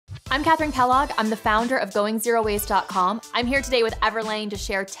I'm Kathryn Kellogg. I'm the founder of GoingZeroWaste.com. I'm here today with Everlane to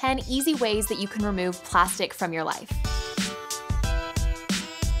share 10 easy ways that you can remove plastic from your life.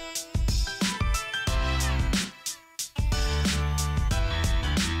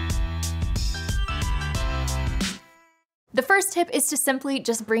 The first tip is to simply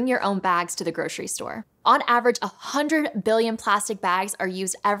just bring your own bags to the grocery store. On average, 100 billion plastic bags are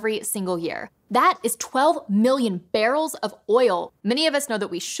used every single year. That is 12 million barrels of oil. Many of us know that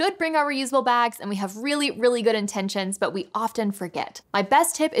we should bring our reusable bags and we have really, really good intentions, but we often forget. My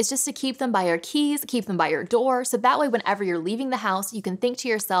best tip is just to keep them by your keys, keep them by your door, so that way whenever you're leaving the house, you can think to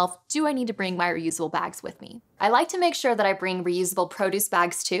yourself, do I need to bring my reusable bags with me? I like to make sure that I bring reusable produce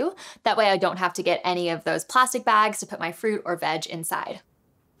bags too. That way I don't have to get any of those plastic bags to put my fruit or veg inside.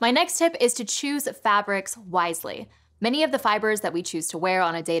 My next tip is to choose fabrics wisely. Many of the fibers that we choose to wear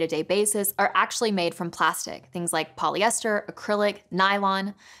on a day-to-day basis are actually made from plastic, things like polyester, acrylic,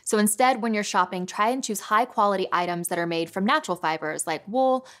 nylon. So instead, when you're shopping, try and choose high-quality items that are made from natural fibers like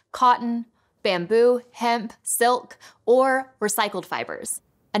wool, cotton, bamboo, hemp, silk, or recycled fibers.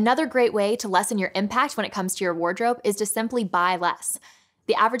 Another great way to lessen your impact when it comes to your wardrobe is to simply buy less.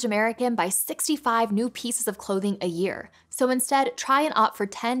 The average American buys 65 new pieces of clothing a year. So instead, try and opt for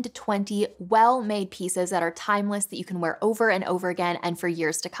 10 to 20 well-made pieces that are timeless that you can wear over and over again and for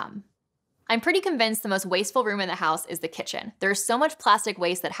years to come. I'm pretty convinced the most wasteful room in the house is the kitchen. There's so much plastic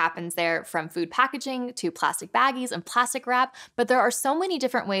waste that happens there, from food packaging to plastic baggies and plastic wrap, but there are so many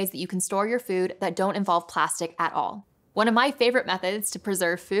different ways that you can store your food that don't involve plastic at all. One of my favorite methods to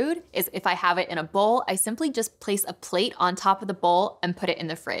preserve food is if I have it in a bowl, I simply just place a plate on top of the bowl and put it in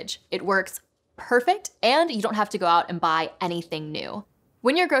the fridge. It works perfect, and you don't have to go out and buy anything new.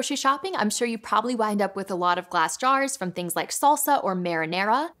 When you're grocery shopping, I'm sure you probably wind up with a lot of glass jars from things like salsa or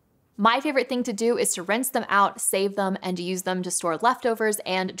marinara. My favorite thing to do is to rinse them out, save them, and use them to store leftovers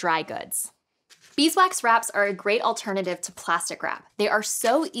and dry goods. Beeswax wraps are a great alternative to plastic wrap. They are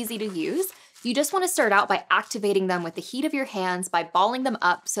so easy to use. You just want to start out by activating them with the heat of your hands by balling them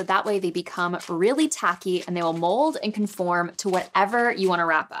up so that way they become really tacky and they will mold and conform to whatever you want to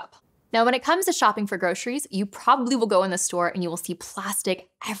wrap up. Now, when it comes to shopping for groceries, you probably will go in the store and you will see plastic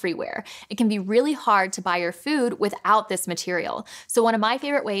everywhere. It can be really hard to buy your food without this material. So one of my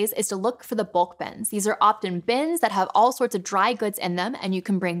favorite ways is to look for the bulk bins. These are often bins that have all sorts of dry goods in them, and you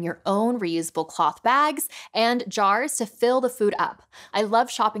can bring your own reusable cloth bags and jars to fill the food up. I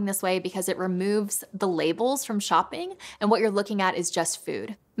love shopping this way because it removes the labels from shopping, and what you're looking at is just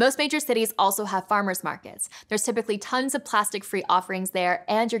food. Most major cities also have farmers markets. There's typically tons of plastic-free offerings there,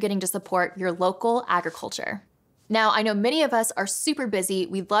 and you're getting to support your local agriculture. Now, I know many of us are super busy.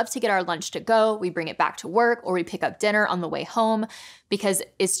 We love to get our lunch to go, we bring it back to work, or we pick up dinner on the way home because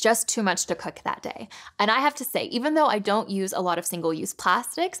it's just too much to cook that day. And I have to say, even though I don't use a lot of single-use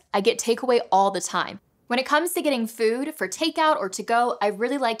plastics, I get takeaway all the time. When it comes to getting food for takeout or to go, I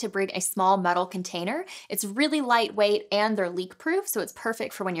really like to bring a small metal container. It's really lightweight and they're leak-proof, so it's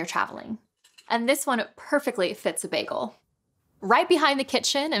perfect for when you're traveling. And this one perfectly fits a bagel. Right behind the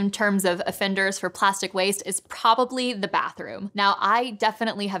kitchen in terms of offenders for plastic waste is probably the bathroom. Now, I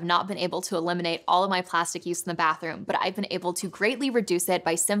definitely have not been able to eliminate all of my plastic use in the bathroom, but I've been able to greatly reduce it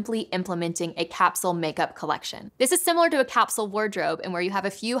by simply implementing a capsule makeup collection. This is similar to a capsule wardrobe, and where you have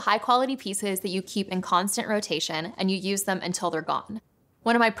a few high-quality pieces that you keep in constant rotation and you use them until they're gone.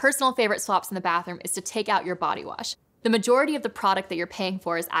 One of my personal favorite swaps in the bathroom is to take out your body wash. The majority of the product that you're paying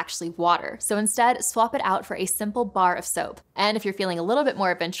for is actually water, so instead swap it out for a simple bar of soap. And if you're feeling a little bit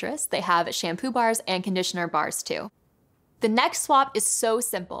more adventurous, they have shampoo bars and conditioner bars too. The next swap is so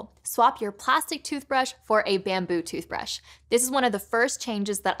simple. Swap your plastic toothbrush for a bamboo toothbrush. This is one of the first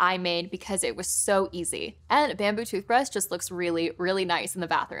changes that I made because it was so easy. And a bamboo toothbrush just looks really, really nice in the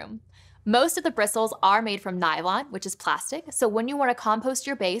bathroom. Most of the bristles are made from nylon, which is plastic, so when you want to compost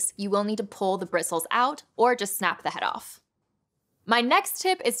your base, you will need to pull the bristles out or just snap the head off. My next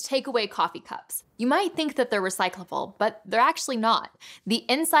tip is takeaway coffee cups. You might think that they're recyclable, but they're actually not. The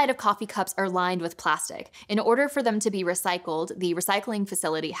inside of coffee cups are lined with plastic. In order for them to be recycled, the recycling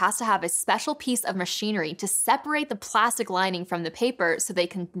facility has to have a special piece of machinery to separate the plastic lining from the paper so they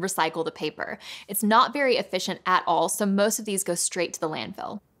can recycle the paper. It's not very efficient at all, so most of these go straight to the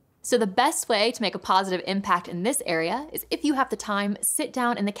landfill. So the best way to make a positive impact in this area is, if you have the time, sit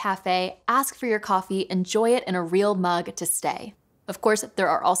down in the cafe, ask for your coffee, enjoy it in a real mug to stay. Of course, there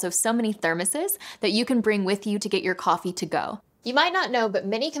are also so many thermoses that you can bring with you to get your coffee to go. You might not know, but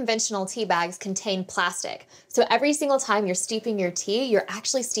many conventional tea bags contain plastic. So every single time you're steeping your tea, you're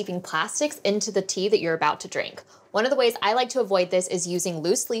actually steeping plastics into the tea that you're about to drink. One of the ways I like to avoid this is using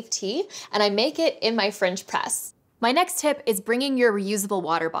loose leaf tea, and I make it in my French press. My next tip is bringing your reusable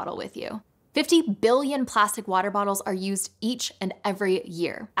water bottle with you. 50 billion plastic water bottles are used each and every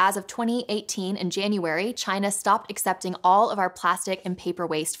year. As of 2018 in January, China stopped accepting all of our plastic and paper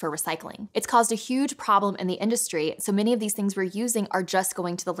waste for recycling. It's caused a huge problem in the industry, so many of these things we're using are just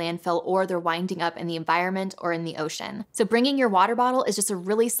going to the landfill or they're winding up in the environment or in the ocean. So bringing your water bottle is just a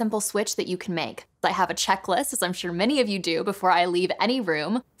really simple switch that you can make. I have a checklist, as I'm sure many of you do, before I leave any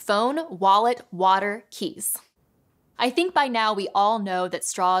room: phone, wallet, water, keys. I think by now we all know that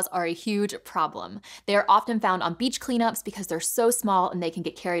straws are a huge problem. They are often found on beach cleanups because they're so small and they can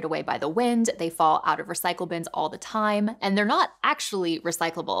get carried away by the wind, they fall out of recycle bins all the time, and they're not actually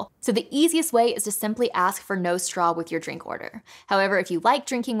recyclable. So the easiest way is to simply ask for no straw with your drink order. However, if you like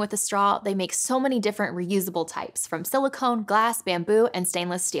drinking with a straw, they make so many different reusable types, from silicone, glass, bamboo, and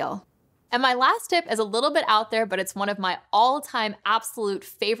stainless steel. And my last tip is a little bit out there, but it's one of my all-time absolute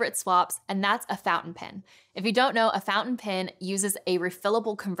favorite swaps, and that's a fountain pen. If you don't know, a fountain pen uses a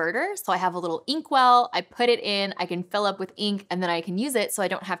refillable converter. So I have a little inkwell, I put it in, I can fill up with ink, and then I can use it so I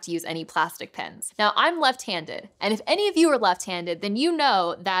don't have to use any plastic pens. Now, I'm left-handed, and if any of you are left-handed, then you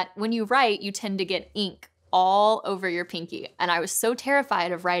know that when you write, you tend to get ink all over your pinky. And I was so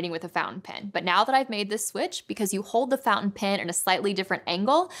terrified of writing with a fountain pen. But now that I've made this switch, because you hold the fountain pen in a slightly different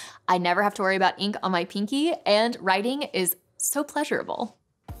angle, I never have to worry about ink on my pinky, and writing is so pleasurable.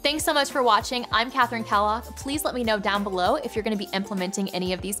 Thanks so much for watching. I'm Kathryn Kellogg. Please let me know down below if you're gonna be implementing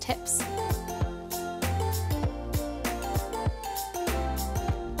any of these tips.